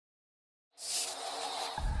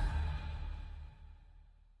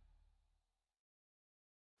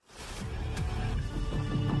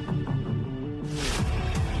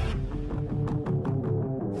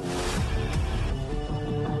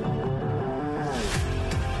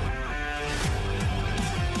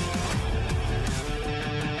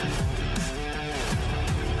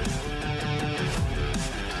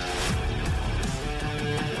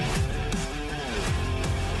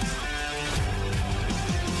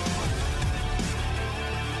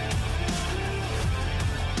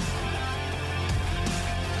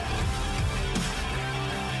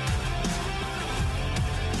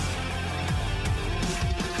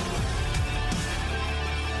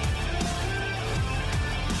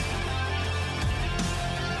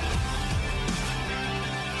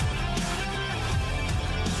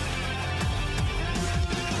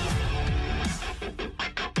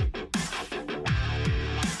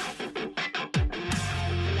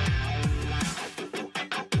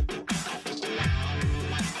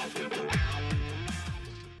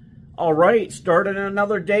All right, starting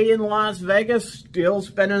another day in Las Vegas, still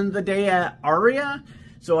spending the day at Aria.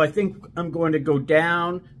 So I think I'm going to go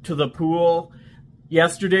down to the pool.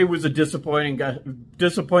 Yesterday was a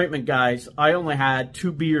disappointment, guys. I only had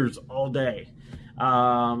 2 beers all day.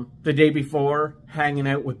 The day before, hanging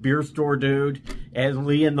out with Beer Store Dude and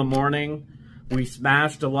Lee in the morning. We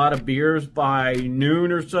smashed a lot of beers by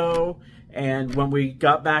noon or so. And when we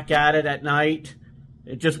got back at it at night,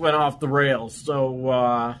 it just went off the rails.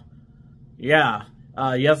 So, yeah,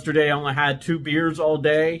 yesterday I only had 2 beers all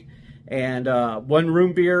day, and 1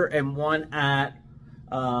 room beer and 1 at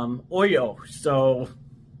Oyo. So,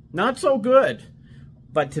 not so good.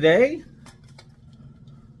 But today,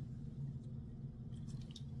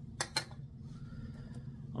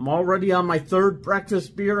 I'm already on my 3rd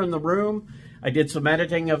breakfast beer in the room. I did some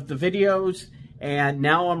editing of the videos, and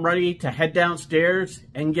now I'm ready to head downstairs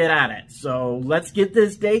and get at it. So, let's get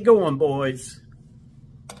this day going, boys.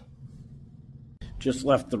 Just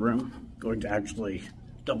left the room. Going to actually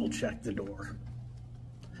double check the door.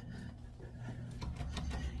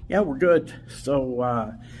 Yeah, we're good. So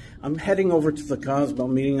I'm heading over to the Cosmo,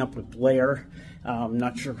 meeting up with Blair. I'm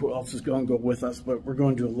not sure who else is going to go with us, but we're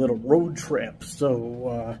going to do a little road trip.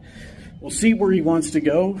 So we'll see where he wants to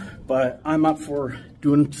go, but I'm up for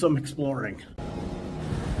doing some exploring.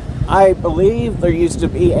 I believe there used to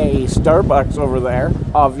be a Starbucks over there.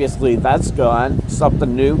 Obviously that's gone.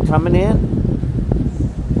 Something new coming in.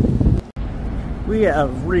 We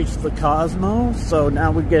have reached the Cosmo, so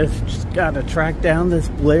now we just gotta track down this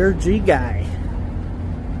Blair G guy.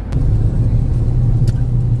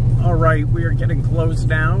 Alright, we are getting close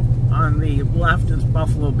now. On the left is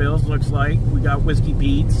Buffalo Bills, looks like. We got Whiskey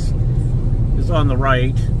Pete's is on the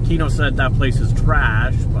right. Kino said that place is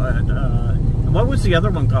trash, but, and what was the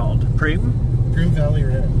other one called? Primm? Primm Valley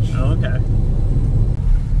Ranch. Oh, okay.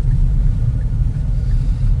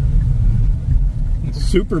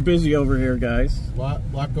 Super busy over here, guys. Lot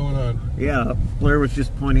going on. Yeah, Blair was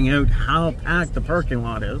just pointing out how packed the parking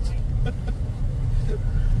lot is.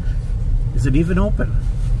 Is it even open?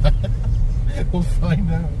 We'll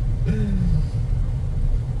find out.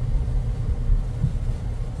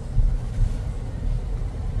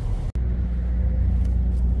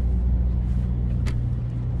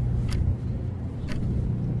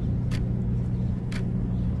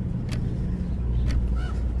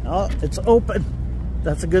 Oh, it's open.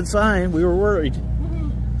 That's a good sign. We were worried.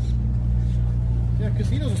 Yeah,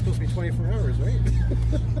 casinos are supposed to be 24 hours, right?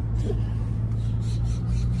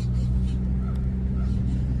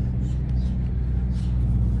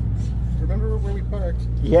 Remember where we parked?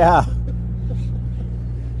 Yeah.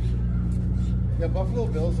 Yeah, Buffalo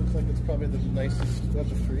Bills looks like it's probably the nicest of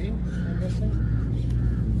the 3, I'm guessing.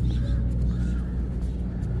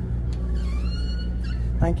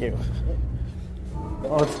 Thank you.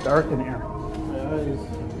 Oh, it's dark in here.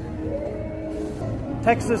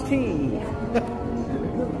 Texas tea.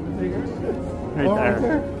 Right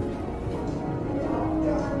there.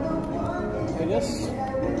 I guess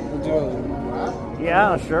we'll do a lap.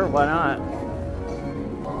 Yeah, sure. Why not?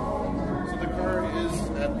 So the car is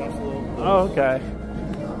at Buffalo Bills. Oh, okay.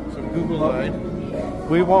 So Google lied.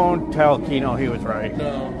 We won't tell Kino he was right.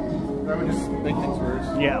 No, that would just make things worse.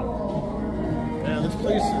 Yeah. Man, this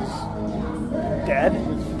place is Dead?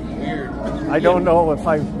 It's weird. I don't know if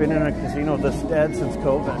I've been in a casino this dead since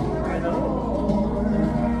COVID. I know.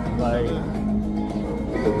 Like,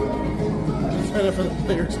 Sign up for the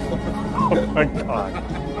Players Club. oh my god.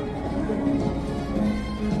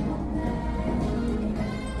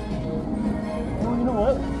 Oh, you know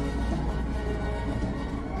what?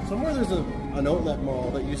 Somewhere there's an outlet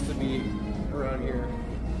mall that used to be around here.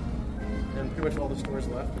 And pretty much all the stores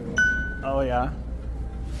left. Oh yeah.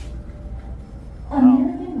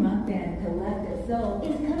 American rock band Collective Soul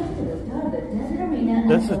is coming to the start of the Desert Arena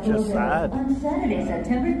This at is just sad. on Saturday,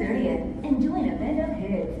 September 30th. Enjoy an event of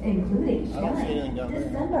hits, including I don't see anything down there.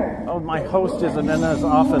 December. Oh, my host isn't in his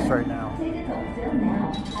office right now. Tickets on sale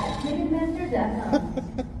now at Ticketmaster.com.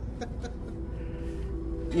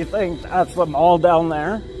 You think that's the mall down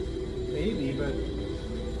there? Maybe, but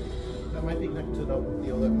that might be next to the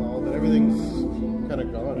outlet mall, but everything's kind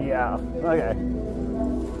of gone. Yeah. Okay.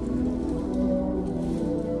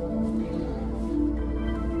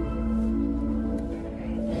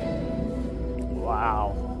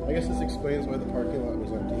 Wow. I guess this explains why the parking lot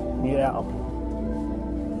was empty. Yeah.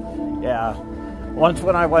 Yeah. Once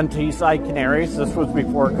when I went to Eastside Canaries, this was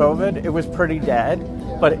before COVID, it was pretty dead,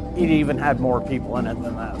 but it even had more people in it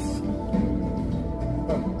than this.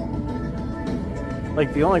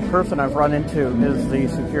 Like, the only person I've run into is the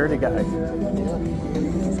security guy.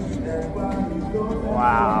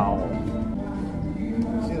 Wow.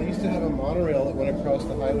 See, they used used to have a monorail that went across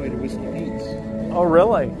the highway to Whiskey Pete's. Oh,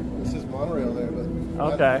 really? This is monorail there, but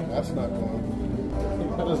Okay. that's not going.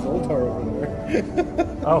 They've got a Zoltar over there.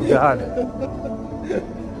 Oh, God.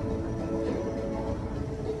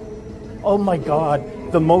 Oh, my God.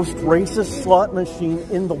 The most racist slot machine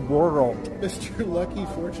in the world. Mr. Lucky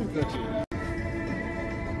Fortune Cookie.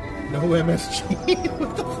 No MSG.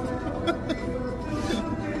 What the fuck?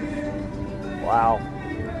 Wow.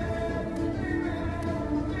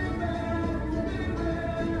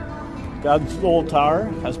 God's old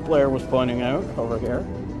tower, as Blair was pointing out over here.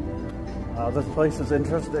 This place is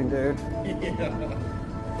interesting, dude.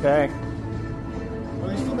 Yeah. Okay. Well,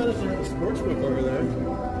 they still managed to have a sports book over there.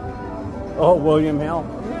 Oh, William Hill.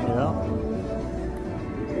 Yeah.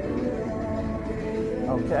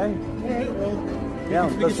 Okay. Alright, well. Yeah,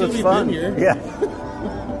 we this can is still fun. be in here. Yeah.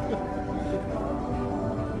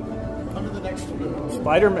 On to the next one.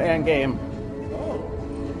 Spider-Man game.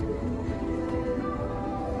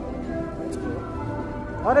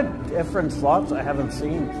 A lot of different slots I haven't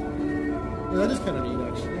seen. Yeah, that is kind of neat,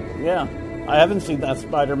 actually. Yeah. I haven't seen that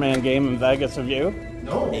Spider-Man game in Vegas, have you?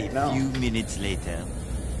 No. A few minutes later.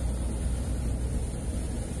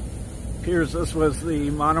 Appears this was the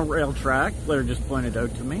monorail track Blair just pointed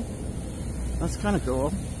out to me. That's kind of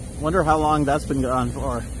cool. Wonder how long that's been gone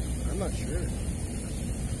for. I'm not sure.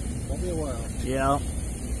 Probably a while. Yeah.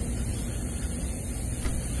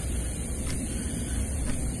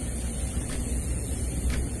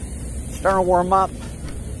 Starting to warm up. Yeah.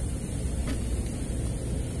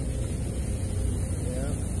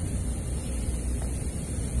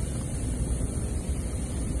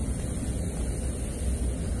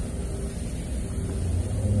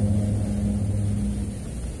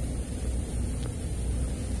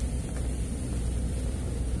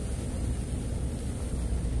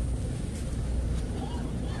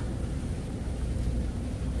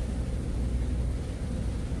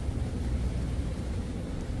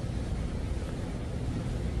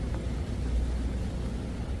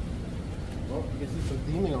 Well, I guess it's some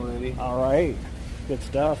theming already. All right. Good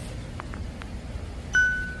stuff.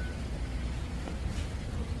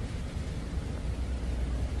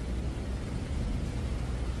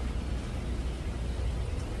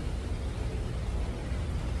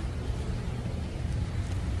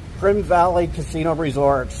 Primm Valley Casino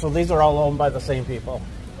Resort. So these are all owned by the same people.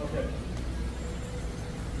 Okay.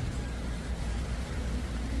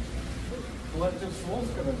 Collective Souls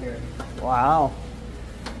coming here. Wow.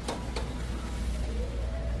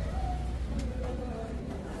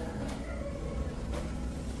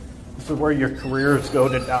 This is where your careers go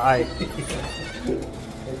to die.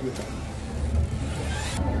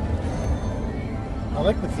 I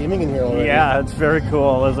like the theming in here already. Yeah, it's very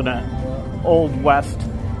cool, isn't it? Old West.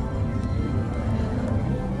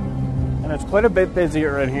 And it's quite a bit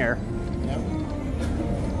busier in here. Yep.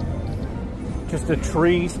 Just a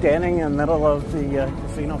tree standing in the middle of the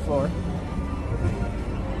casino floor.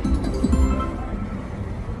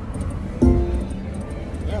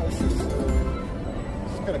 Yeah, this is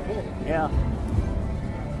kind of cool. Yeah.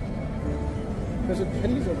 There's a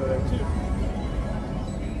pennies over there too.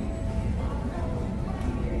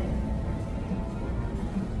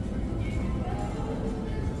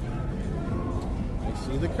 I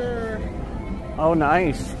see the curve. Oh,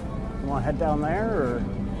 nice. You want to head down there, or?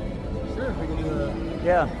 Sure, we can do that.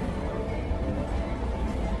 Yeah.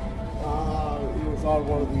 It was on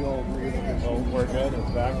one of the old reunions. Oh, we're good. It's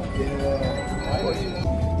back. Yeah.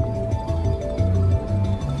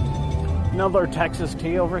 Another Texas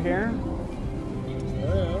tea over here.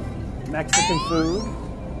 Yeah. Mexican food.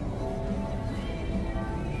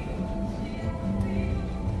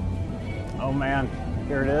 Oh man,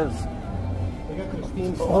 here it is. They got their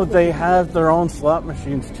steam. Oh, they have their own slot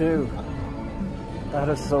machines too. That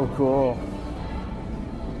is so cool.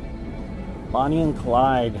 Bonnie and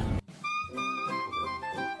Clyde.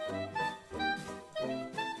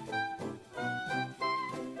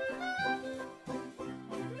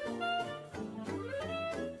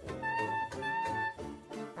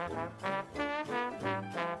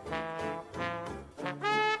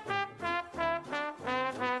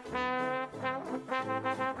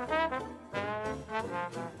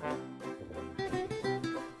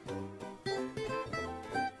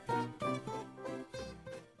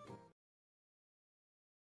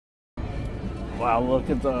 Wow, look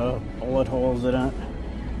at the bullet holes in it.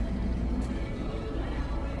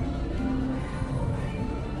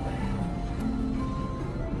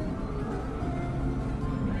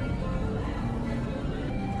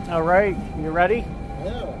 All right, you ready?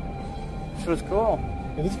 Yeah. This was cool.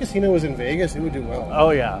 If this casino was in Vegas, it would do well. Oh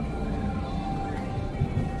yeah.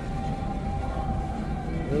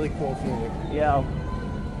 Really cool feeling. Yeah.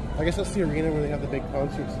 I guess that's the arena where they have the big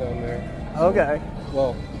concerts down there. Okay.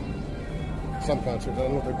 Well, some concerts. I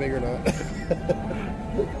don't know if they're big or not.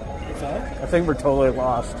 What's that? I think we're totally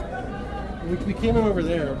lost. We came in over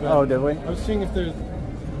there. But Oh, did we? I was seeing if there's...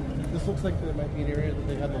 This looks like there might be an area that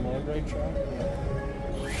they have the long ride track.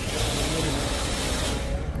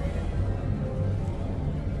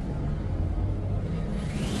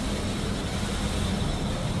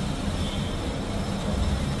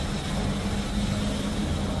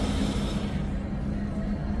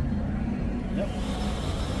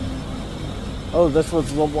 Oh, this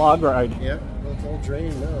was the log ride. Yeah, well, it's all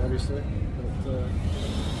drained now, obviously. But,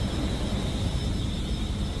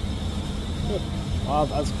 Wow,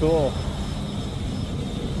 that's cool.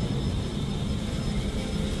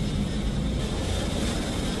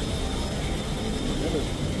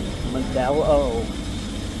 Modelo.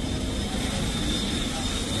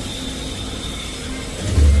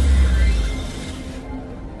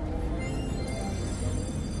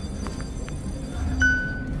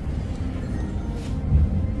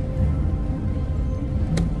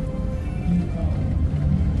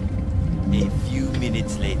 A few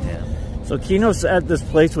minutes later. So Kino said this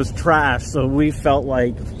place was trash, so we felt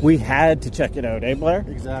like we had to check it out, eh, Blair?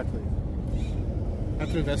 exactly.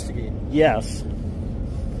 Have to investigate. Yes.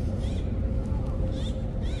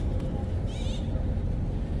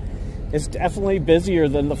 It's definitely busier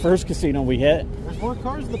than the first casino we hit. There's more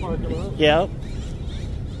cars in the parking lot. Yep.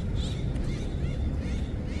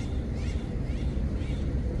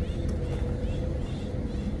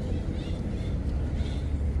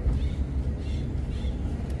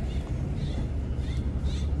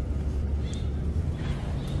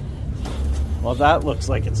 Well, that looks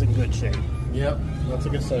like it's in good shape. Yep, that's a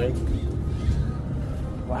good sign.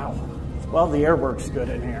 Wow. Well, the air works good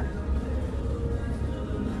in here.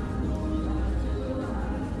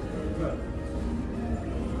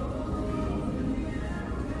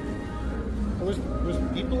 Well,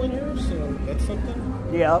 there's people in here, so that's something.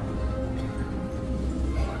 Yep.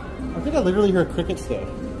 I think I literally hear crickets though.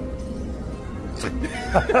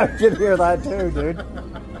 I can hear that too, dude.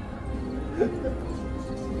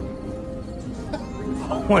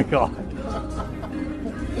 Oh my god.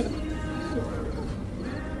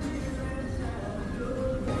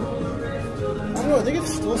 I don't know, I think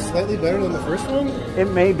it's still slightly better than the first one. It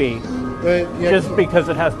may be. But yeah, Just because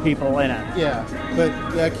it has people in it. yeah, but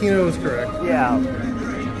yeah, Kino was correct. Yeah.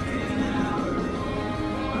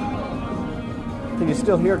 Can you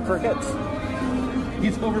still hear crickets?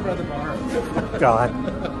 He's over by the bar. God.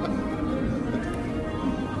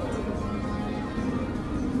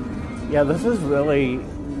 Yeah, this is really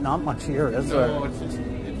not much here, is there? No, it's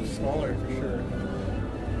smaller for sure.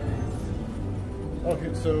 Oh,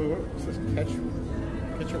 good. So it says catch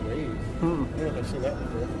a wave. I don't know if I've seen that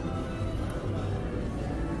before.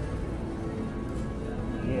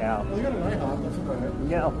 Yeah. Well, you got an IHOP. That's about it.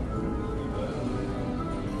 Yeah.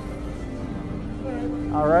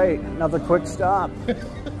 All right, another quick stop.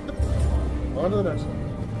 On to the next one.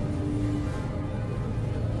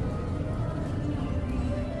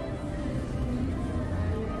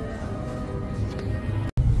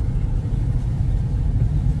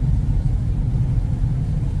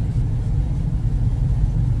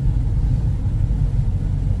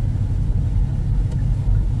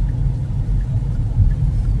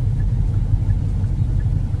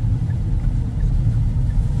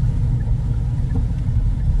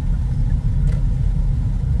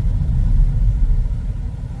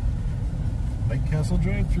 Castle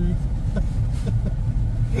drive-through.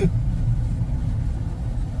 Look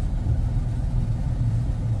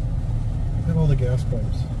at all the gas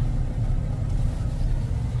pumps.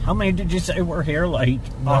 How many did you say were here? Like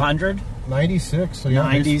 100? 96. So yeah,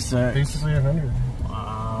 96. Basically 100.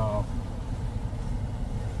 Wow.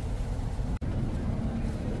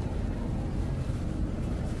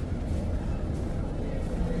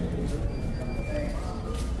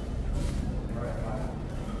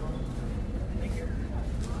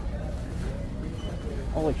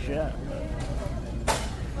 Holy shit.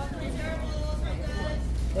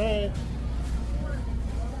 Hey.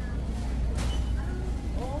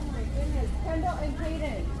 Oh my goodness, Kendall and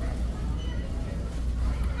Kaden.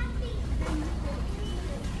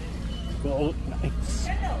 Oh, nice.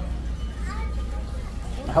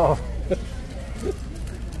 Oh.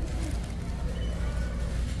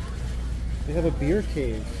 They have a beer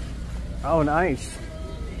cave. Oh, nice.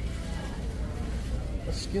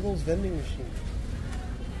 A Skittles vending machine.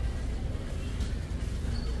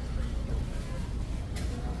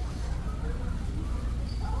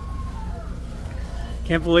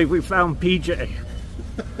 Can't believe we found PJ.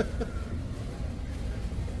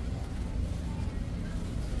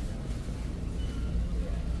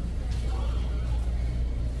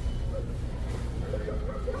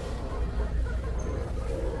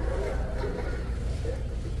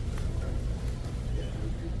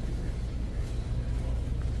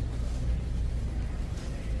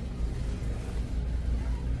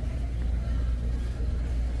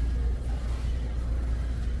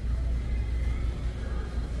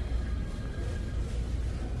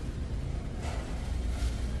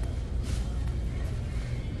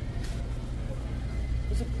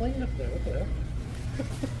 plane up there. What the hell?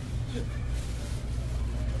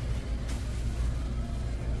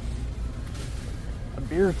 A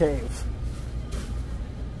beer cave.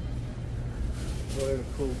 Go there to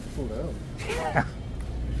cool down. Yeah.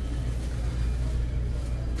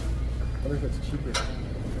 I wonder if it's cheaper.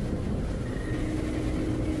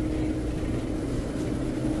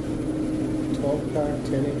 $12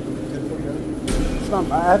 $10.49. It's not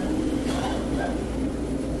bad.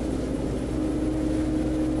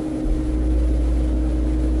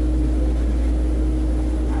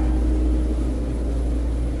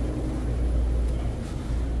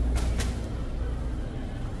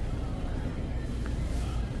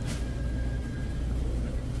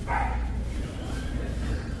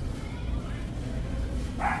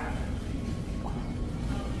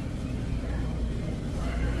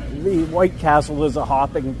 The White Castle is a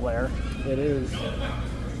hopping Blair. It is.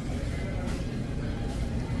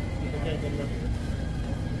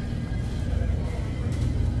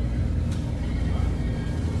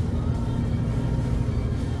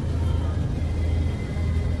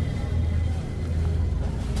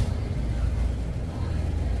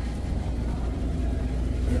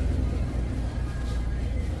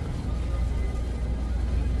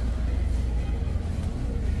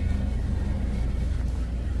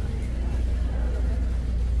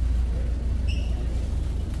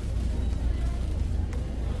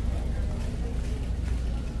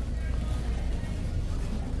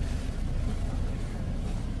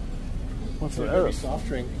 What's Maybe this? soft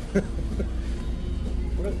drink.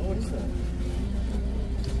 what is that?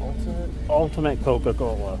 Ultimate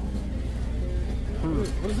Coca-Cola.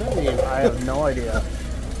 What does that mean? I have no idea.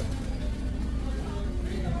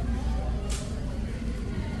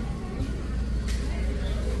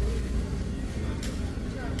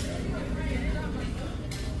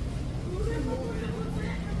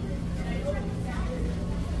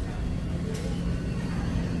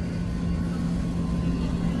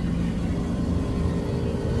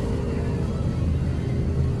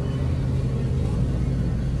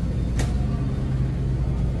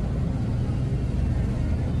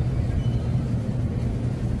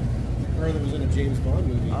 Or that was in a James Bond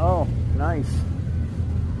movie. Oh, nice.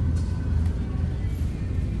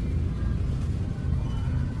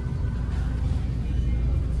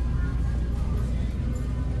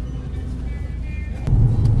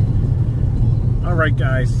 All right,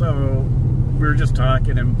 guys, so we were just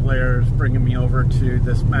talking and Blair's bringing me over to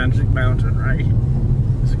this Magic Mountain, right?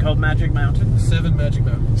 Is it called Magic Mountain? 7 Magic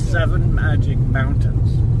Mountains. 7 Magic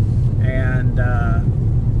Mountains. And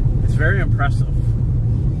it's very impressive.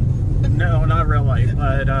 No, not really.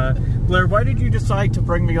 But Blair, why did you decide to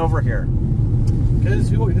bring me over here? Because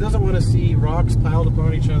who doesn't want to see rocks piled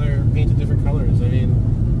upon each other, painted different colors? I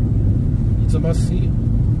mean, it's a must-see.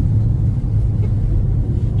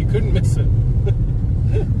 You couldn't miss it.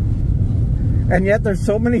 And yet there's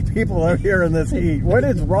so many people out here in this heat. What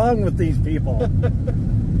is wrong with these people?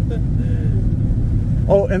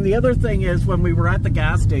 Oh, and the other thing is, when we were at the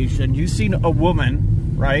gas station, you seen a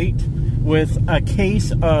woman, right, with a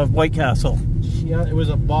case of White Castle. Yeah, it was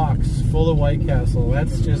a box full of White Castle.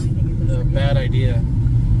 That's just a bad idea.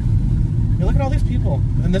 Hey, look at all these people.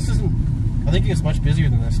 And this isn't... I think it's much busier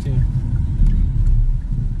than this, too.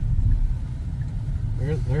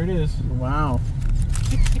 There it is. Wow.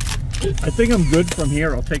 I think I'm good from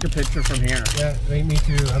here. I'll take a picture from here. Yeah, me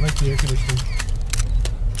too. I like the air conditioning.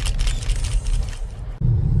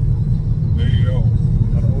 There you go.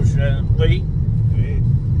 Ocean Lee. Hey.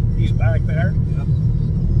 He's back there. Yep.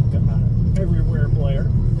 Everywhere, Blair.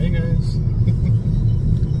 Hey, guys.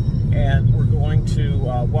 And we're going to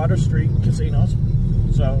Water Street Casinos.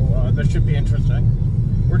 So this should be interesting.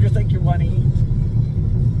 Where do you think you want to eat?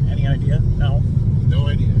 Any idea? No? No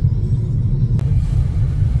idea.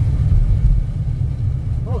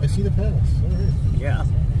 Oh, I see the palace. All right. Yeah.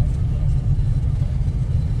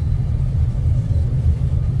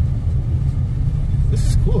 This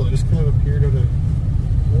is cool. It just kind of appeared out of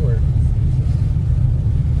nowhere.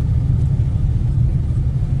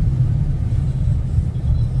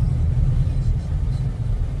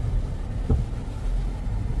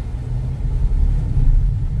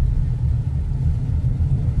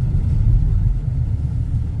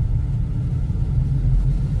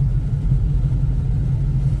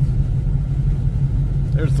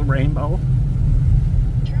 There's the rainbow.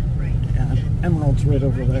 Turn right. And Emerald's right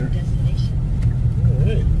over there. Destination. All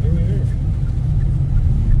right, here we are.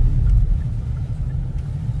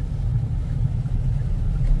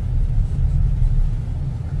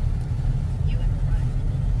 You have arrived.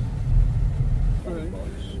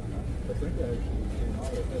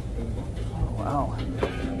 Wow.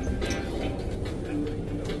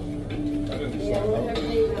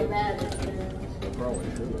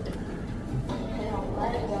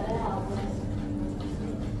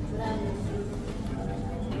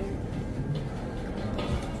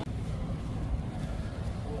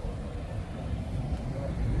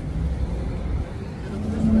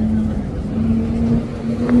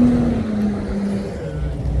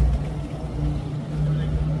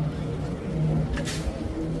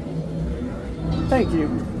 Thank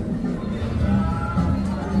you.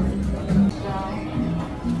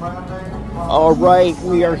 All right,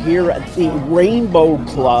 we are here at the Rainbow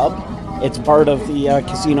Club. It's part of the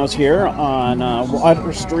casinos here on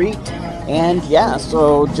Water Street. And yeah,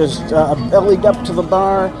 so just bellied up to the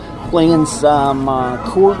bar, playing some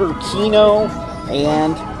quarter keno,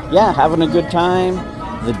 and yeah, having a good time.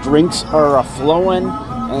 The drinks are flowing,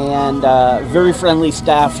 and very friendly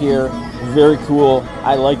staff here. Very cool.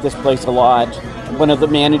 I like this place a lot. One of the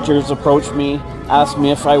managers approached me, asked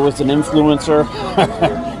me if I was an influencer.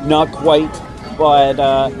 Not quite, but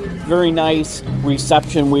very nice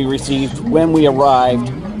reception we received when we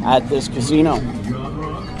arrived at this casino.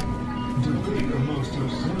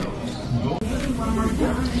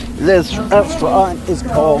 This restaurant is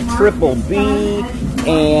called Triple B,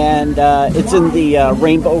 and it's in the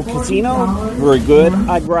Rainbow Casino. Very good.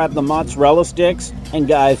 I grabbed the mozzarella sticks, and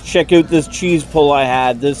guys, check out this cheese pull I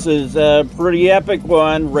had. This is a pretty epic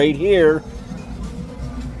one right here.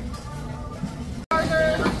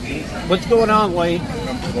 What's going on, Lee?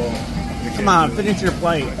 Come on, finish your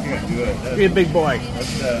plate. I can't do it. Be a big boy.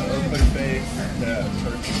 That's open face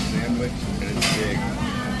turkey sandwich, and it's big.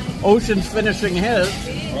 Ocean's finishing his.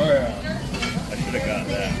 Oh yeah, I should have got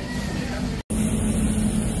that.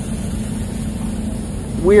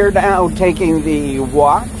 We're now taking the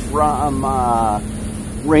walk from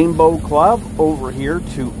Rainbow Club over here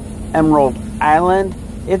to Emerald Island.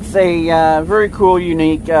 It's a very cool,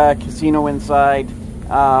 unique casino inside.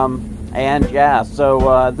 And yeah,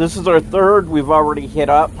 so this is our third. We've already hit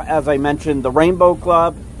up, as I mentioned, the Rainbow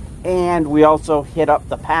Club, and we also hit up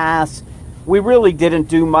the Pass. We really didn't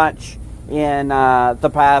do much in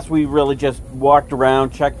the Pass. We really just walked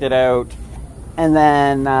around, checked it out, and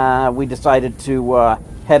then we decided to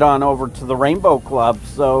head on over to the Rainbow Club.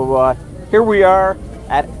 So here we are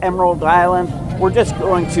at Emerald Island. We're just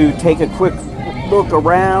going to take a quick look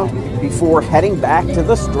around before heading back to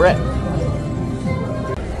the Strip.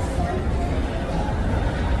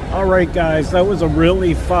 All right, guys, that was a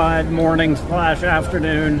really fun morning /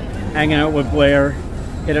 afternoon hanging out with Blair,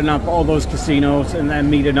 hitting up all those casinos, and then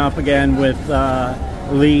meeting up again with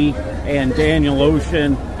Lee and Daniel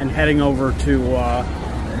Ocean, and heading over to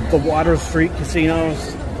the Water Street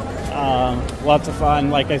casinos. Lots of fun.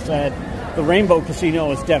 Like I said, the Rainbow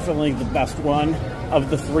Casino is definitely the best one of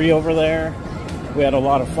the three over there. We had a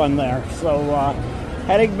lot of fun there. So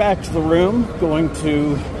heading back to the room, going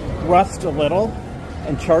to rest a little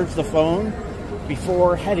and charge the phone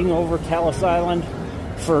before heading over to Ellis Island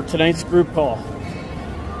for tonight's group call.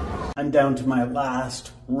 I'm down to my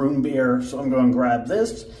last room beer, so I'm going to grab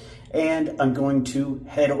this, and I'm going to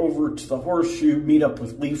head over to the Horseshoe, meet up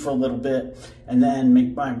with Lee for a little bit, and then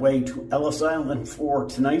make my way to Ellis Island for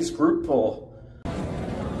tonight's group pull.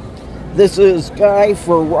 This is Guy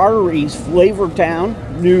Ferrari's Flavor Town,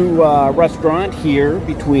 new restaurant here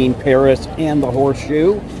between Paris and the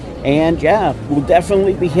Horseshoe. And yeah, we'll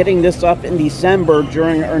definitely be hitting this up in December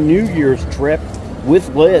during our New Year's trip with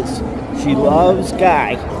Liz. She loves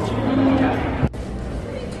Guy.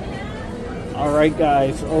 All right,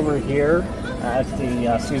 guys, over here at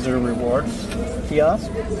the Caesar Rewards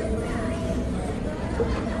kiosk.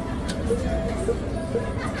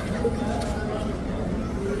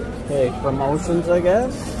 Okay, promotions, I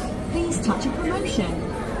guess. Please touch a promotion.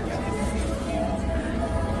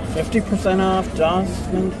 50% off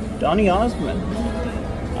Donny Osmond.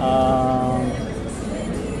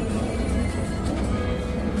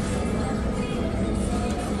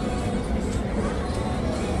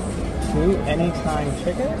 Two anytime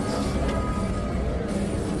tickets.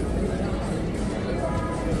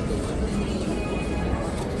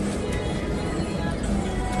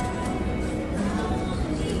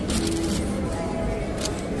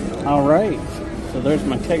 All right, so there's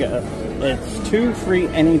my ticket. It's 2 free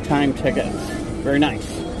anytime tickets. Very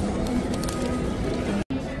nice.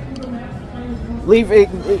 Leaving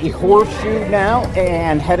the Horseshoe now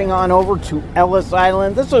and heading on over to Ellis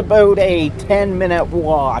Island. This is about a 10-minute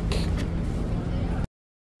walk.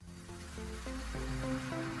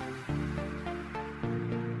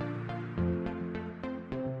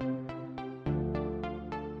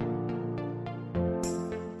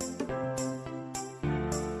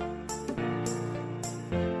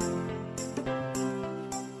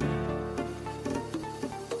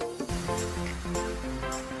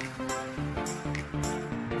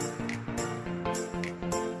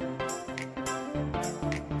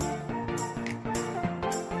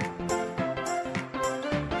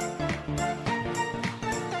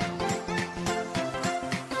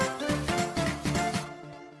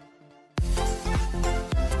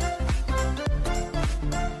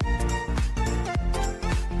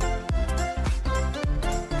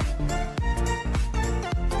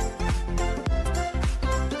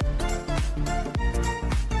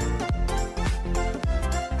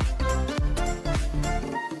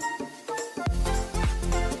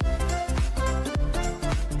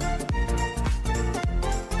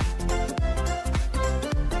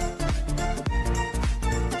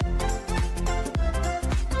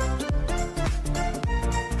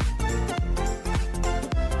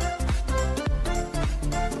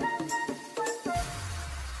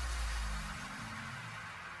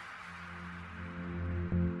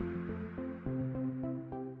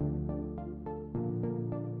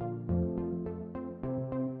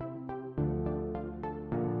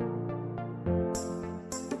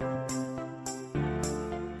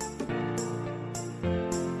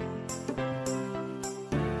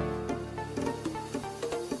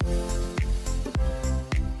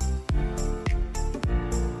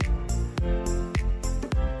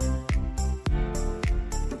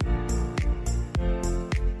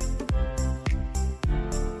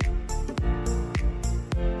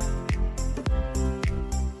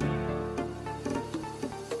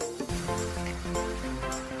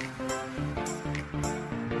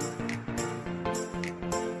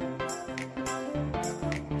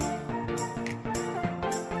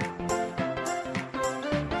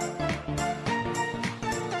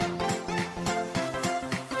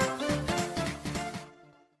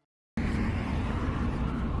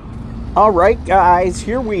 All right, guys,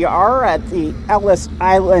 here we are at the Ellis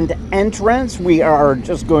Island entrance. We are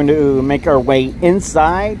just going to make our way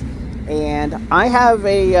inside, and I have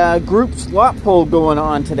a group slot pull going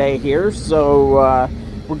on today here, so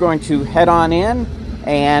we're going to head on in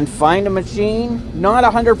and find a machine. Not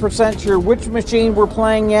 100% sure which machine we're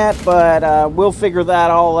playing yet, but we'll figure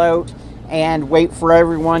that all out and wait for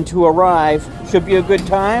everyone to arrive. Should be a good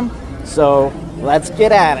time, so let's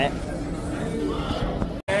get at it.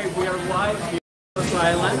 We are live here on Ellis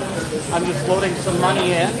Island. I'm just loading some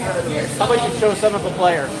money in. How about you show some of the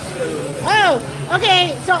players? Oh,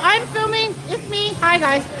 okay. So I'm filming. It's me. Hi,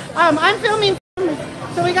 guys. I'm filming.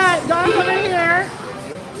 So we got Don over here.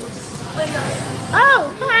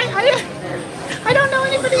 Oh, hi. I don't know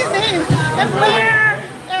anybody's names. And Blair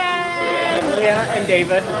and Leah and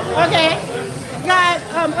David. okay. Got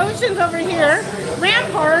Ocean's over here.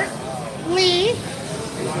 Rampart, Lee.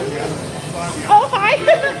 Oh, hi.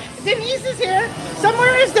 Denise is here.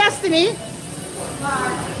 Somewhere is Destiny. Woo!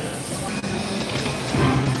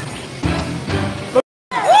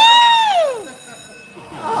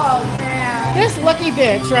 Oh, man. This lucky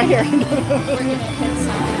bitch right here.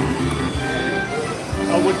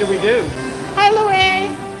 Oh, what did we do? Hi,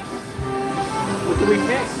 Lorraine. What did we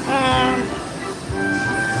pick?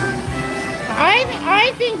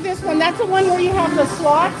 I think this one, that's the one where you have the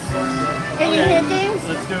slots and you hit things.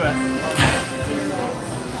 Let's do it.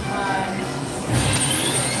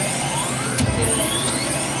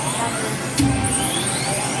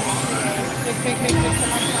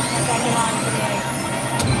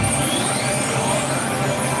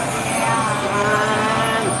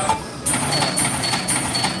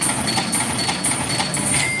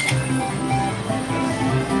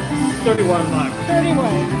 $31. 31.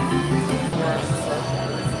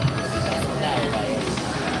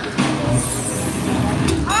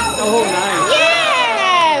 Oh, nice.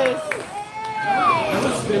 Yes! That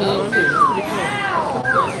was spin wonder.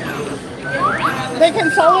 Pretty cool. They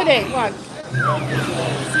consolidate. Watch.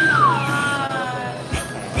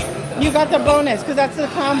 You got the bonus because that's the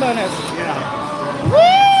clown bonus. Yeah.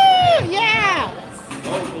 Woo! Yeah!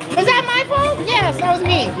 Was that my fault? Yes, that was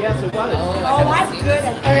me. Yes, it was. Oh, I'm good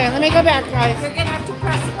at Okay, let me go back, guys. You're gonna have to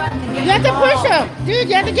press the button. You have to push them. Dude,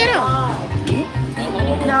 you have to get them.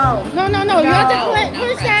 No. No. You have to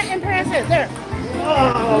push that and press it. There.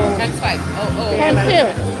 Times 5. Times 2.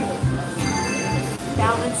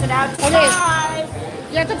 Balance it out to Okay.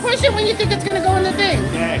 5. You have to push it when you think it's going to go in the thing.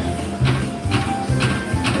 Okay.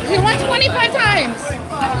 You want 25 times.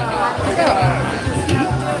 Go.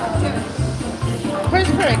 Push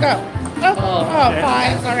for it. Go. Oh,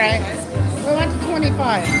 5. All right. We want to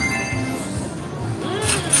 25.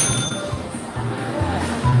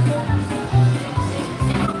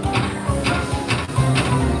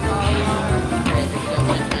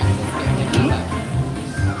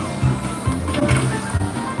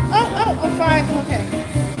 Oh, 5. Okay.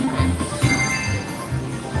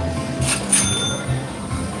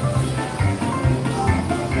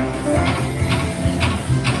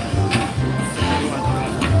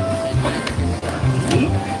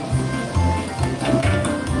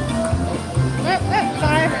 Oh,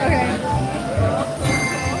 5. Okay.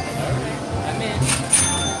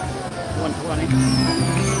 120.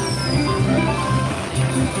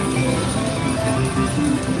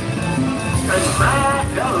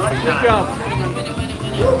 Good job.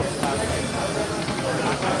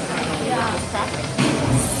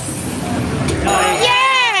 Nice.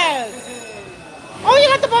 Yes! Oh, you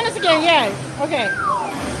got the bonus again. Yay. Okay.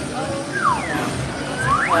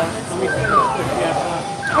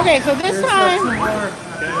 Okay, so this time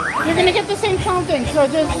you're going to get the same clown thing. So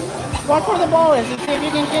just watch where the ball is and see if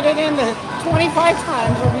you can get it in the 25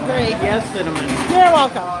 times. Will be great. Yes, Cinnamon. You're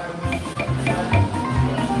welcome.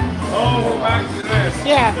 Oh, we're back to this.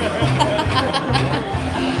 Yeah.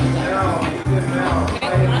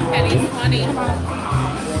 Penny's funny.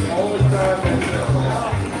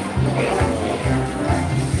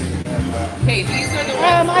 Okay, these are the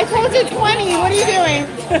ones. I told you 20. What are you doing?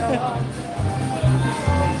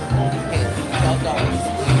 Okay,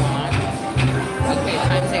 $12. Okay,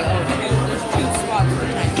 times 8. Oh, there's 2 slots for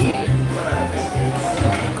times 8.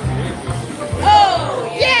 Oh,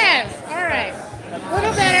 yes. All right. A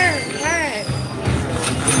little better. All right.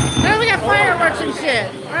 Now we got fireworks and shit.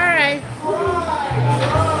 All right.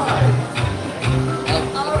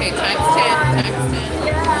 Oh, okay, times 10. Times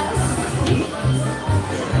 10.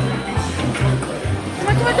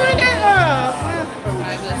 What am I doing now? Oh.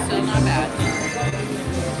 5 is still not bad.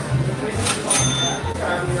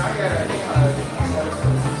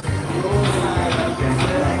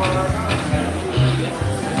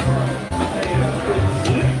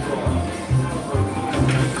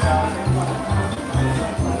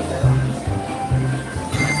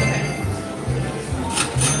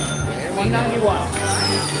 $191.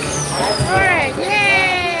 Alright,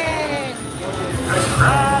 yay!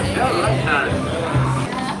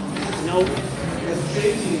 Nope.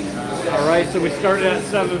 Alright, so we started at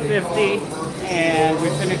 $7.50 and we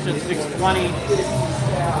finished at $6.20.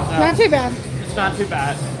 Not too bad. It's not too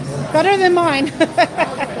bad. Better than mine.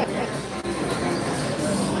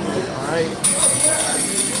 Alright.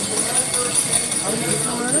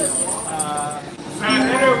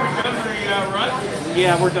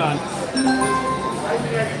 Yeah, we're done. 1,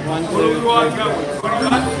 2,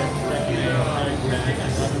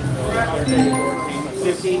 3,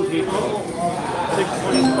 15 people.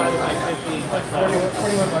 620 divided by 15.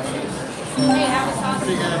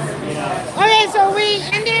 Okay, so we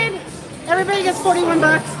ended. Everybody gets 41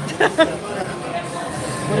 bucks.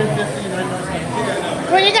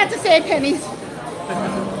 Well, you got to save pennies.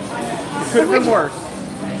 Could have been worse.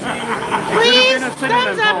 Please,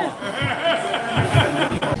 thumbs up.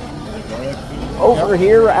 Over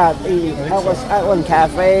here at the Ellis Island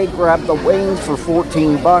Cafe, grabbed the wings for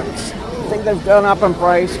 14 bucks. I think they've gone up in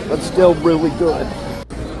price, but still really good.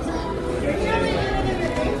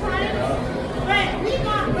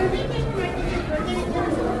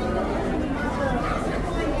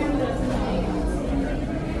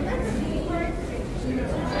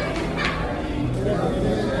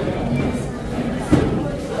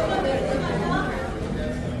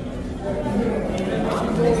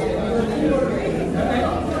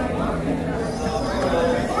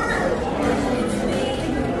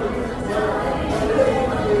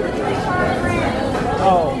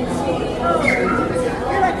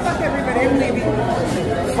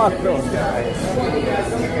 Fuck those guys.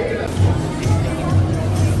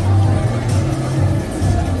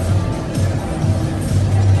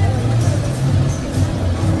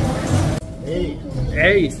 Hey,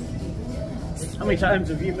 Hey, how many times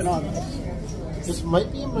have you been on this? this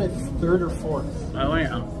might be my third or fourth. Oh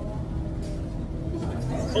yeah.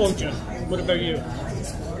 Ocean, what about you?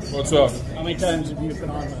 What's up? How many times have you been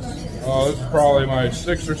on this? Oh, this is probably my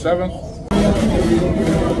 6th or 7th.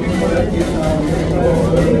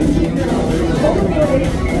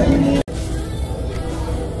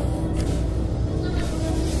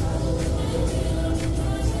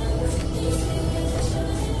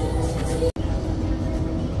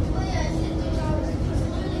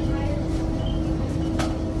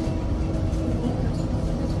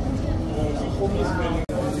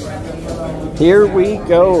 Here we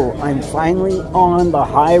go. I'm finally on the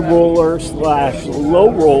high roller slash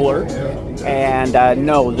low roller. And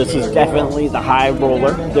no, this is definitely the high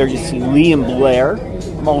roller. There you see Lee and Blair.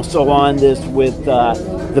 I'm also on this with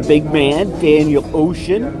the big man, Daniel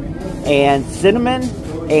Ocean, and Cinnamon,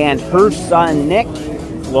 and her son, Nick.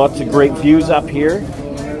 Lots of great views up here.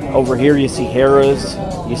 Over here you see Harrah's.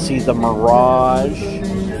 You see the Mirage.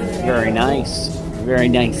 Very nice. Very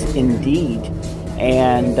nice indeed.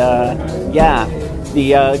 And yeah,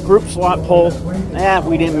 the group slot pull,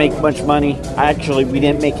 we didn't make much money. Actually, we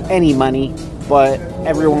didn't make any money, but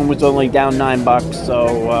everyone was only down $9,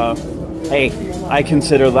 so hey, I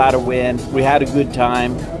consider that a win. We had a good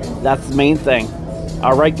time. That's the main thing.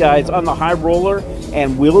 All right, guys, on the high roller,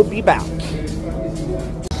 and we'll be back.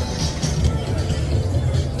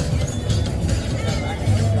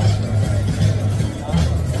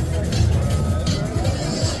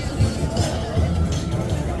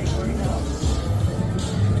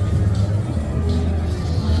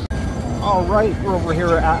 All right, we're over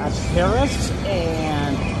here at Paris,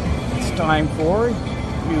 and it's time for,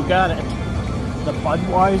 you got it, the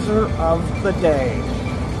Budweiser of the day.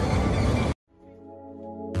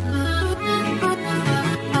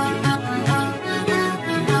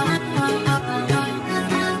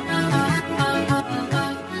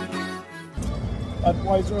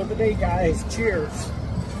 Budweiser of the day, guys. Cheers.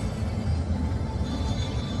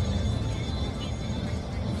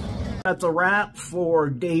 That's a wrap for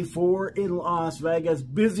day 4 in Las Vegas.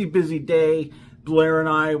 Busy, busy day. Blair and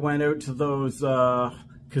I went out to those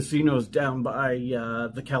casinos down by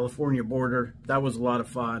the California border. That was a lot of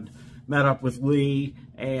fun. Met up with Lee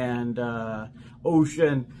and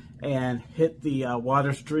Ocean and hit the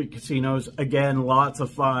Water Street casinos. Again, lots of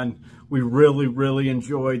fun. We really, really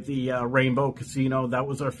enjoyed the Rainbow Casino. That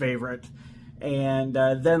was our favorite. And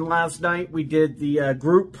then last night we did the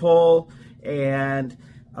group pull, and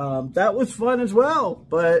that was fun as well,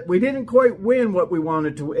 but we didn't quite win what we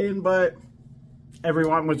wanted to win, but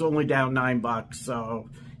everyone was only down $9, so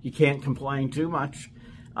you can't complain too much.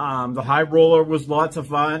 The high roller was lots of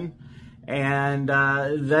fun, and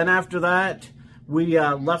then after that, we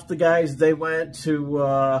left the guys. They went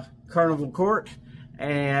to Carnival Court,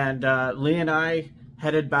 and Lee and I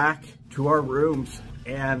headed back to our rooms,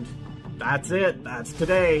 and that's it. That's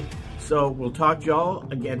today. So we'll talk to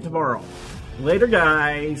y'all again tomorrow. Later,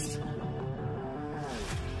 guys.